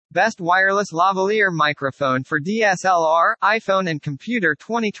Best Wireless Lavalier Microphone for DSLR, iPhone and Computer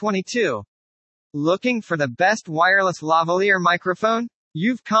 2022. Looking for the best wireless lavalier microphone?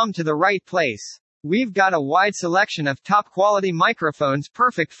 You've come to the right place. We've got a wide selection of top-quality microphones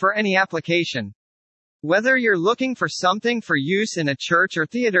perfect for any application. Whether you're looking for something for use in a church or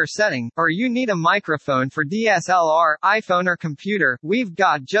theater setting, or you need a microphone for DSLR, iPhone or computer, we've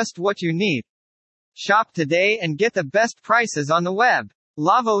got just what you need. Shop today and get the best prices on the web.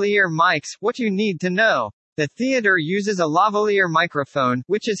 Lavalier mics, what you need to know. The theater uses a lavalier microphone,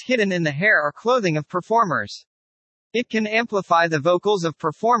 which is hidden in the hair or clothing of performers. It can amplify the vocals of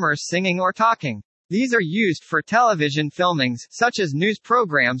performers singing or talking. These are used for television filmings, such as news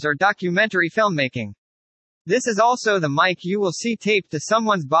programs or documentary filmmaking. This is also the mic you will see taped to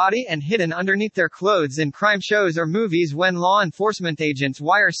someone's body and hidden underneath their clothes in crime shows or movies when law enforcement agents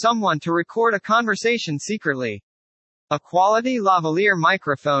wire someone to record a conversation secretly. A quality lavalier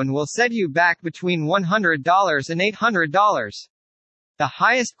microphone will set you back between $100 and $800. The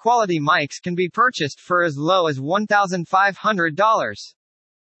highest quality mics can be purchased for as low as $1,500.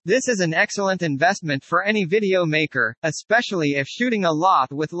 This is an excellent investment for any video maker, especially if shooting a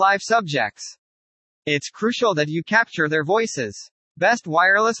lot with live subjects. It's crucial that you capture their voices. Best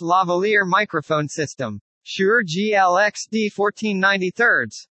wireless lavalier microphone system. Shure GLX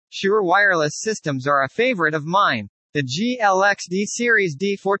D1493. Shure wireless systems are a favorite of mine. The GLX D Series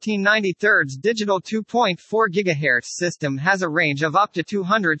D1493 digital 2.4 GHz system has a range of up to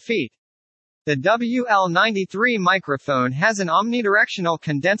 200 feet. The WL93 microphone has an omnidirectional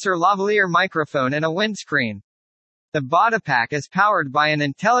condenser lavalier microphone and a windscreen. The BodyPack is powered by an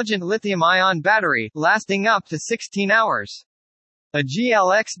intelligent lithium-ion battery, lasting up to 16 hours. A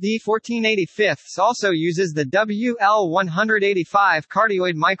GLX D1485 also uses the WL185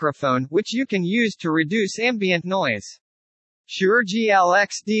 cardioid microphone, which you can use to reduce ambient noise. Shure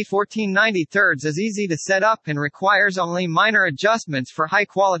GLX D1493 is easy to set up and requires only minor adjustments for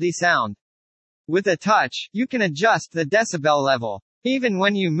high-quality sound. With a touch, you can adjust the decibel level. Even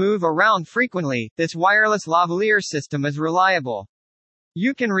when you move around frequently, this wireless lavalier system is reliable.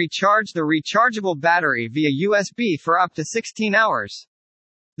 You can recharge the rechargeable battery via USB for up to 16 hours.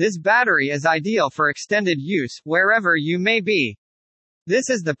 This battery is ideal for extended use, wherever you may be. This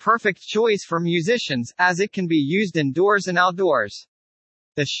is the perfect choice for musicians, as it can be used indoors and outdoors.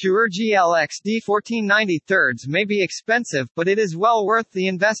 The Shure GLX D1493 may be expensive, but it is well worth the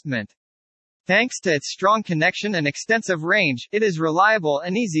investment. Thanks to its strong connection and extensive range, it is reliable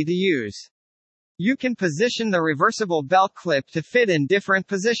and easy to use. You can position the reversible belt clip to fit in different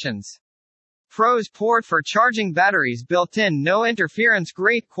positions. Pros: port for charging batteries built in, no interference,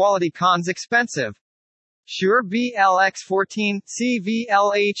 great quality. Cons: expensive. Shure BLX14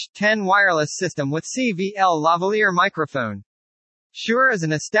 CVLH10 wireless system with CVL lavalier microphone. Shure is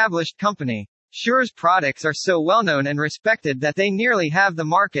an established company. Shure's products are so well known and respected that they nearly have the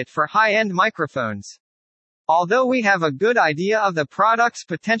market for high-end microphones. Although we have a good idea of the product's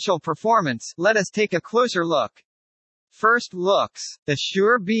potential performance, let us take a closer look. First, looks. The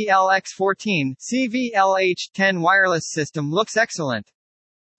Shure BLX14 CVLH10 wireless system looks excellent.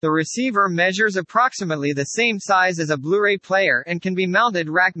 The receiver measures approximately the same size as a Blu-ray player and can be mounted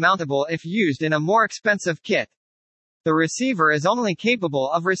rack-mountable if used in a more expensive kit. The receiver is only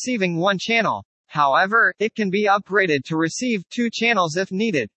capable of receiving one channel. However, it can be upgraded to receive 2 channels if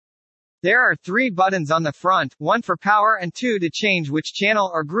needed. There are 3 buttons on the front, 1 for power and 2 to change which channel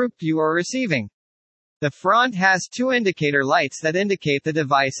or group you are receiving. The front has 2 indicator lights that indicate the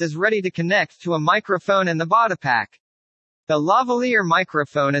device is ready to connect to a microphone in the BodyPack. The lavalier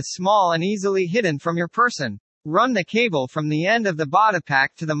microphone is small and easily hidden from your person. Run the cable from the end of the BodyPack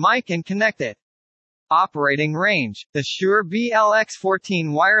to the mic and connect it. Operating range. The Shure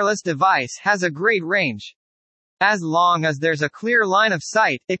BLX14 wireless device has a great range. As long as there's a clear line of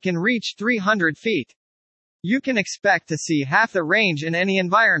sight, it can reach 300 feet. You can expect to see half the range in any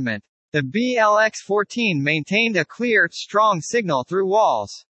environment. The BLX14 maintained a clear, strong signal through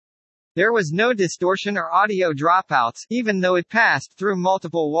walls. There was no distortion or audio dropouts, even though it passed through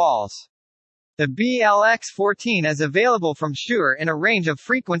multiple walls. The BLX14 is available from Shure in a range of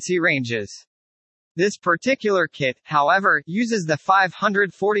frequency ranges. This particular kit, however, uses the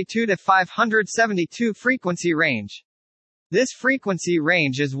 542 to 572 frequency range. This frequency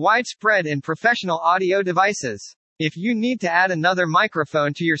range is widespread in professional audio devices. If you need to add another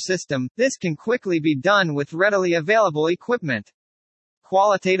microphone to your system, this can quickly be done with readily available equipment.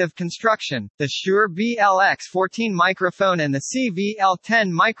 Qualitative construction. The Shure BLX14 microphone and the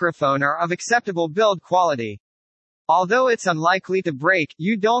CVL10 microphone are of acceptable build quality. Although it's unlikely to break,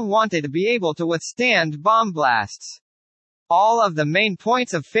 you don't want it to be able to withstand bomb blasts. All of the main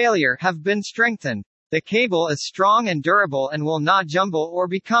points of failure have been strengthened. The cable is strong and durable and will not jumble or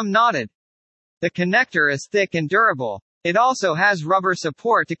become knotted. The connector is thick and durable. It also has rubber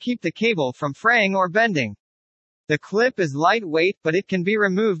support to keep the cable from fraying or bending. The clip is lightweight, but it can be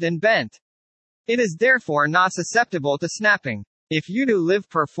removed and bent. It is therefore not susceptible to snapping. If you do live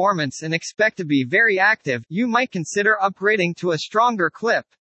performance and expect to be very active, you might consider upgrading to a stronger clip.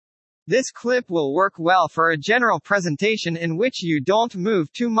 This clip will work well for a general presentation in which you don't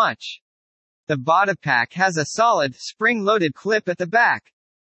move too much. The BodyPack has a solid, spring-loaded clip at the back.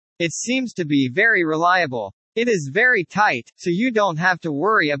 It seems to be very reliable. It is very tight, so you don't have to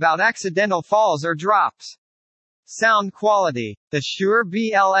worry about accidental falls or drops. Sound quality. The Shure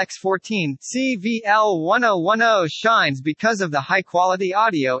BLX14 CVL1010 shines because of the high-quality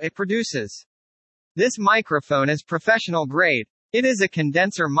audio it produces. This microphone is professional grade. It is a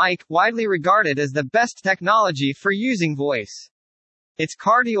condenser mic, widely regarded as the best technology for using voice. Its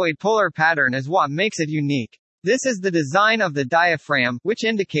cardioid polar pattern is what makes it unique. This is the design of the diaphragm, which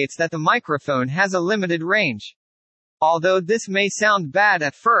indicates that the microphone has a limited range. Although this may sound bad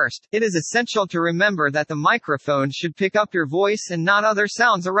at first, it is essential to remember that the microphone should pick up your voice and not other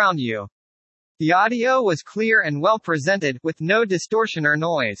sounds around you. The audio was clear and well presented, with no distortion or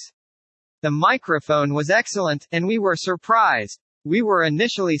noise. The microphone was excellent, and we were surprised. We were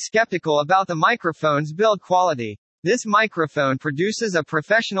initially skeptical about the microphone's build quality. This microphone produces a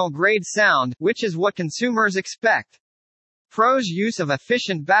professional-grade sound, which is what consumers expect. Pros: use of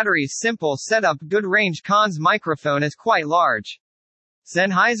efficient batteries. Simple setup. Good range. Cons: microphone is quite large.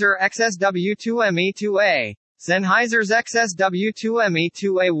 Sennheiser XSW2ME2A. Sennheiser's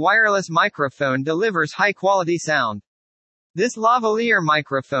XSW2ME2A wireless microphone delivers high-quality sound. This lavalier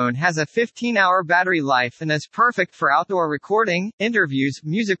microphone has a 15-hour battery life and is perfect for outdoor recording, interviews,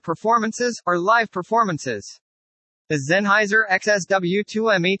 music performances, or live performances. The Sennheiser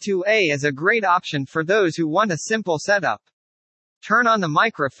XSW2ME2A is a great option for those who want a simple setup. Turn on the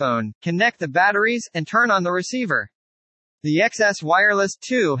microphone, connect the batteries, and turn on the receiver. The XS Wireless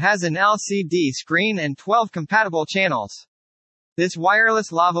 2 has an LCD screen and 12 compatible channels. This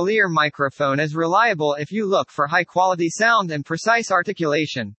wireless lavalier microphone is reliable if you look for high-quality sound and precise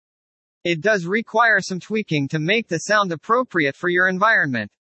articulation. It does require some tweaking to make the sound appropriate for your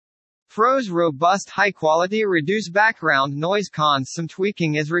environment. Pros: robust, high-quality, reduce background noise. Cons: some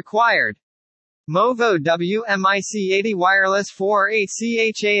tweaking is required. Movo WMIC80 Wireless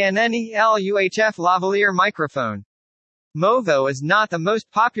 48CHANNEL UHF lavalier microphone. Movo is not the most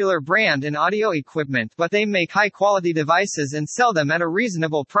popular brand in audio equipment, but they make high-quality devices and sell them at a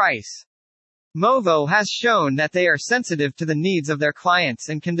reasonable price. Movo has shown that they are sensitive to the needs of their clients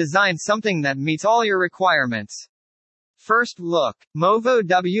and can design something that meets all your requirements. First look. Movo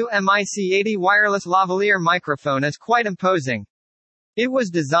WMIC80 wireless lavalier microphone is quite imposing. It was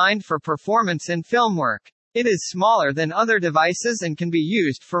designed for performance and film work. It is smaller than other devices and can be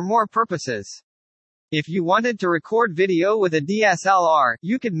used for more purposes. If you wanted to record video with a DSLR,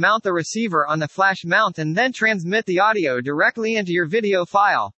 you could mount the receiver on the flash mount and then transmit the audio directly into your video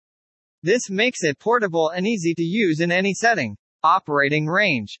file. This makes it portable and easy to use in any setting. Operating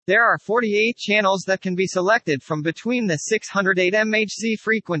range. There are 48 channels that can be selected from between the 608 MHz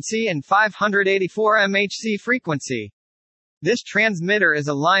frequency and 584 MHz frequency. This transmitter is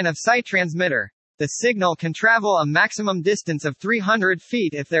a line-of-sight transmitter. The signal can travel a maximum distance of 300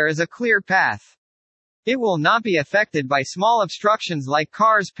 feet if there is a clear path. It will not be affected by small obstructions like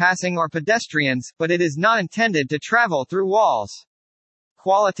cars passing or pedestrians, but it is not intended to travel through walls.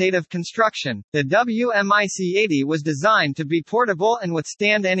 Qualitative construction. The WMIC80 was designed to be portable and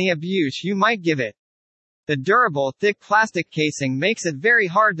withstand any abuse you might give it. The durable, thick plastic casing makes it very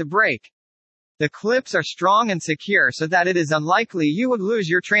hard to break. The clips are strong and secure so that it is unlikely you would lose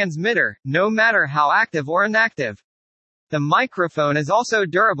your transmitter, no matter how active or inactive. The microphone is also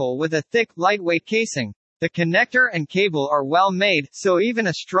durable with a thick, lightweight casing. The connector and cable are well made, so even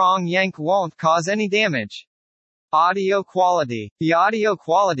a strong yank won't cause any damage. Audio quality. The audio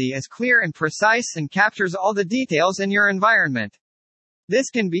quality is clear and precise and captures all the details in your environment. This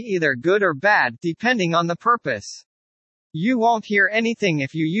can be either good or bad, depending on the purpose. You won't hear anything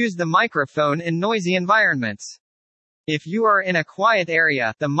if you use the microphone in noisy environments. If you are in a quiet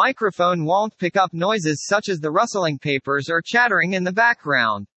area, the microphone won't pick up noises such as the rustling papers or chattering in the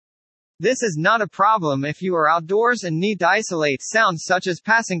background. This is not a problem if you are outdoors and need to isolate sounds such as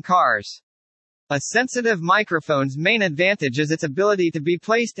passing cars. A sensitive microphone's main advantage is its ability to be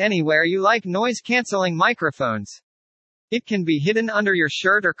placed anywhere you like. Noise-canceling microphones. It can be hidden under your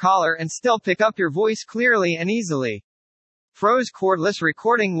shirt or collar and still pick up your voice clearly and easily. Pros cordless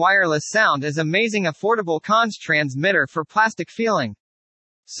recording wireless sound is amazing affordable cons transmitter for plastic feeling.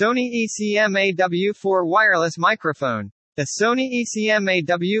 Sony ECM-AW4 wireless microphone. The Sony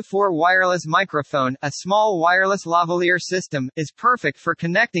ECM-AW4 wireless microphone, a small wireless lavalier system, is perfect for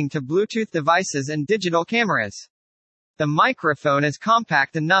connecting to Bluetooth devices and digital cameras. The microphone is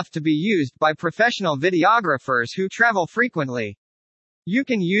compact enough to be used by professional videographers who travel frequently. You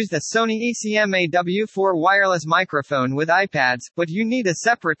can use the Sony ECM-AW4 wireless microphone with iPads, but you need a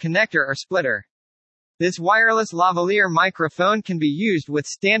separate connector or splitter. This wireless lavalier microphone can be used with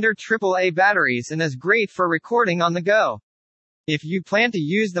standard AAA batteries and is great for recording on the go. If you plan to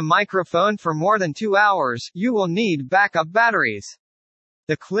use the microphone for more than 2 hours, you will need backup batteries.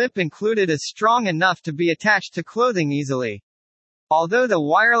 The clip included is strong enough to be attached to clothing easily. Although the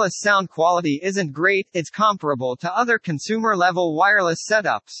wireless sound quality isn't great, it's comparable to other consumer-level wireless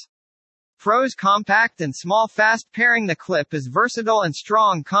setups. Pros compact and small fast pairing. The clip is versatile and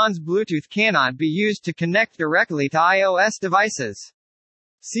strong. Cons Bluetooth cannot be used to connect directly to iOS devices.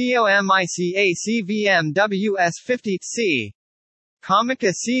 Comica CVM-WS50C.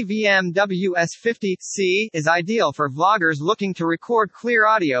 Comica CVM-WS50C is ideal for vloggers looking to record clear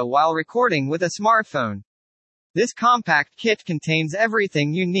audio while recording with a smartphone. This compact kit contains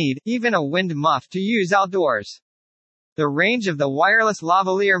everything you need, even a wind muff to use outdoors. The range of the wireless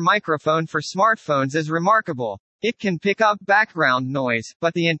lavalier microphone for smartphones is remarkable. It can pick up background noise,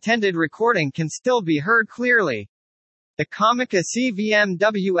 but the intended recording can still be heard clearly. The Comica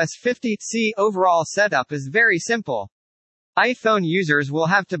CVM-WS50C overall setup is very simple. iPhone users will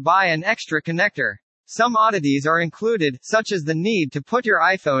have to buy an extra connector. Some oddities are included, such as the need to put your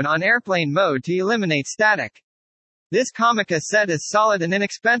iPhone on airplane mode to eliminate static. This Comica set is solid and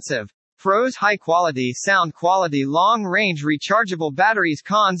inexpensive. Pros high-quality sound quality, long-range rechargeable batteries.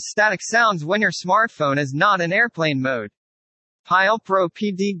 Cons static sounds when your smartphone is not in airplane mode. Pyle Pro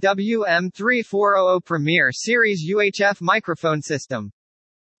PDWM-3400 Premier Series UHF microphone system.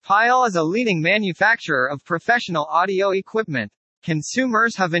 Pyle is a leading manufacturer of professional audio equipment.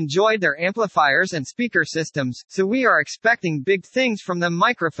 Consumers have enjoyed their amplifiers and speaker systems, so we are expecting big things from them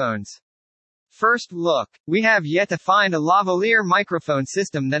microphones. First look, we have yet to find a lavalier microphone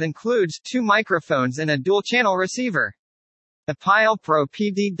system that includes 2 microphones and a dual-channel receiver. The Pyle Pro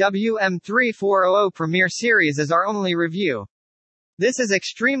PDWM-3400 Premier Series is our only review. This is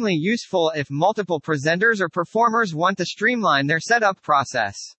extremely useful if multiple presenters or performers want to streamline their setup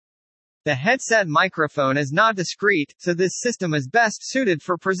process. The headset microphone is not discrete, so this system is best suited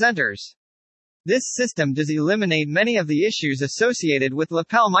for presenters. This system does eliminate many of the issues associated with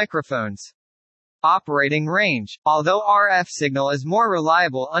lapel microphones. Operating range. Although RF signal is more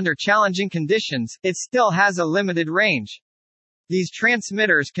reliable under challenging conditions, it still has a limited range. These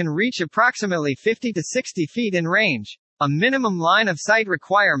transmitters can reach approximately 50 to 60 feet in range. A minimum line of sight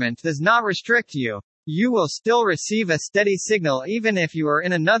requirement does not restrict you. You will still receive a steady signal even if you are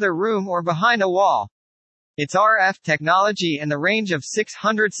in another room or behind a wall. Its RF technology and the range of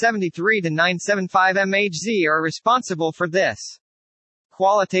 673 to 975 MHz are responsible for this.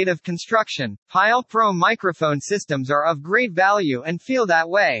 Qualitative construction. Pyle Pro microphone systems are of great value and feel that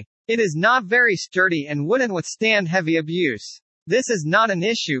way. It is not very sturdy and wouldn't withstand heavy abuse. This is not an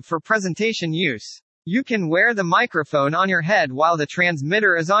issue for presentation use. You can wear the microphone on your head while the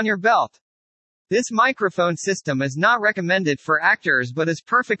transmitter is on your belt. This microphone system is not recommended for actors but is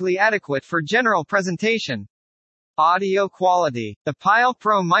perfectly adequate for general presentation. Audio quality. The Pyle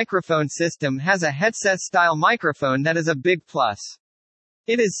Pro microphone system has a headset-style microphone that is a big plus.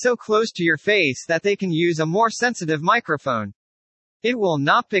 It is so close to your face that they can use a more sensitive microphone. It will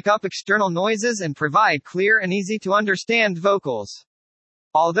not pick up external noises and provide clear and easy-to-understand vocals.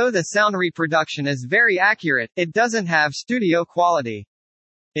 Although the sound reproduction is very accurate, it doesn't have studio quality.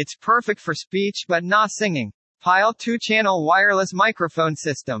 It's perfect for speech but not singing. Pyle 2-channel wireless microphone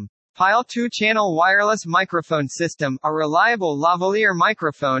system. Pyle 2-channel wireless microphone system, a reliable lavalier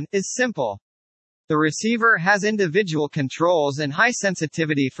microphone, is simple. The receiver has individual controls and high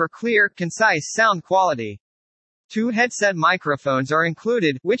sensitivity for clear, concise sound quality. 2 headset microphones are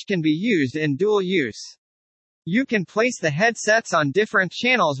included, which can be used in dual use. You can place the headsets on different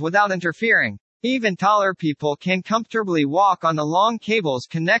channels without interfering. Even taller people can comfortably walk on the long cables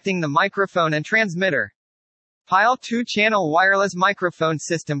connecting the microphone and transmitter. Pyle 2-channel wireless microphone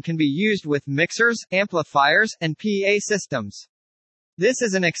system can be used with mixers, amplifiers, and PA systems. This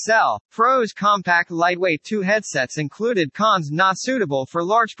is an Excel. Pros compact lightweight 2 headsets included. Cons not suitable for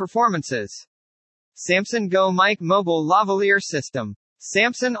large performances. Samson Go Mic Mobile Lavalier System.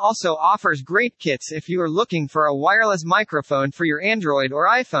 Samson also offers great kits if you are looking for a wireless microphone for your Android or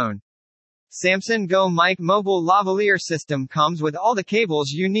iPhone. Samsung Go Mic mobile lavalier system comes with all the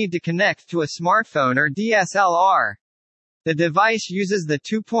cables you need to connect to a smartphone or DSLR. The device uses the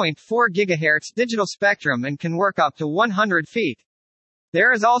 2.4 GHz digital spectrum and can work up to 100 feet.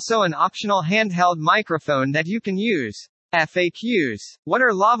 There is also an optional handheld microphone that you can use. FAQs. What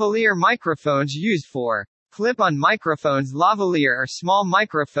are lavalier microphones used for? Clip-on microphones. Lavalier are small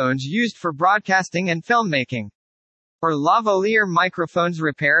microphones used for broadcasting and filmmaking. Are lavalier microphones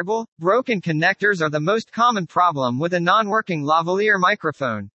repairable? Broken connectors are the most common problem with a non-working lavalier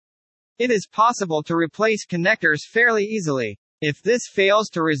microphone. It is possible to replace connectors fairly easily. If this fails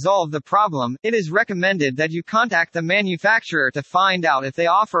to resolve the problem, it is recommended that you contact the manufacturer to find out if they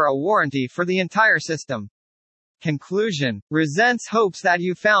offer a warranty for the entire system. Conclusion. Resents hopes that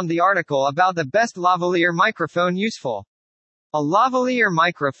you found the article about the best lavalier microphone useful. A lavalier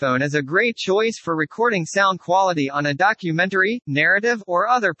microphone is a great choice for recording sound quality on a documentary, narrative, or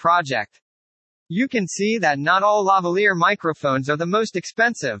other project. You can see that not all lavalier microphones are the most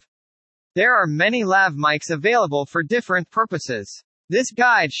expensive. There are many lav mics available for different purposes. This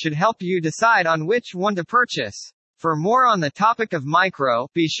guide should help you decide on which one to purchase. For more on the topic of micro,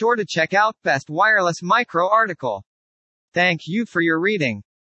 be sure to check out Best Wireless Micro article. Thank you for your reading.